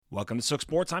Welcome to Sook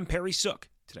Sports. I'm Perry Sook.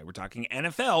 Today we're talking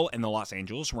NFL and the Los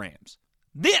Angeles Rams.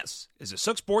 This is a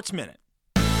Sook Sports Minute.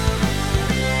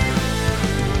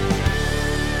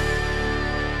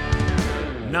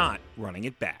 Not running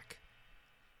it back.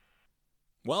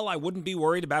 Well, I wouldn't be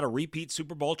worried about a repeat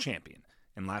Super Bowl champion.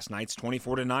 In last night's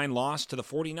 24-9 loss to the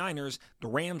 49ers, the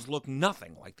Rams looked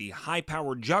nothing like the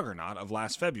high-powered juggernaut of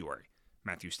last February.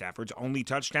 Matthew Stafford's only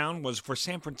touchdown was for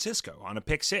San Francisco on a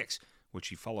pick six, which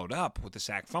he followed up with a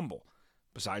sack fumble.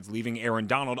 Besides leaving Aaron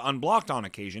Donald unblocked on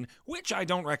occasion, which I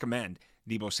don't recommend,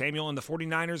 Deebo Samuel and the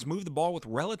 49ers moved the ball with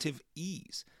relative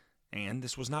ease. And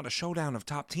this was not a showdown of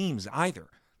top teams either.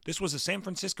 This was a San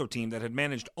Francisco team that had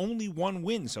managed only one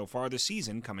win so far this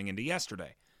season coming into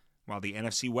yesterday. While the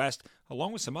NFC West,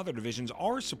 along with some other divisions,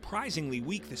 are surprisingly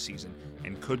weak this season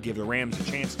and could give the Rams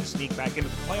a chance to sneak back into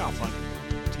the playoff hunt,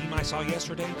 the team I saw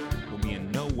yesterday will be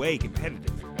in no way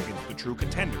competitive against the true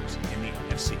contenders in the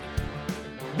NFC.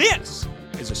 This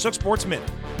is a Sook Sports Minute.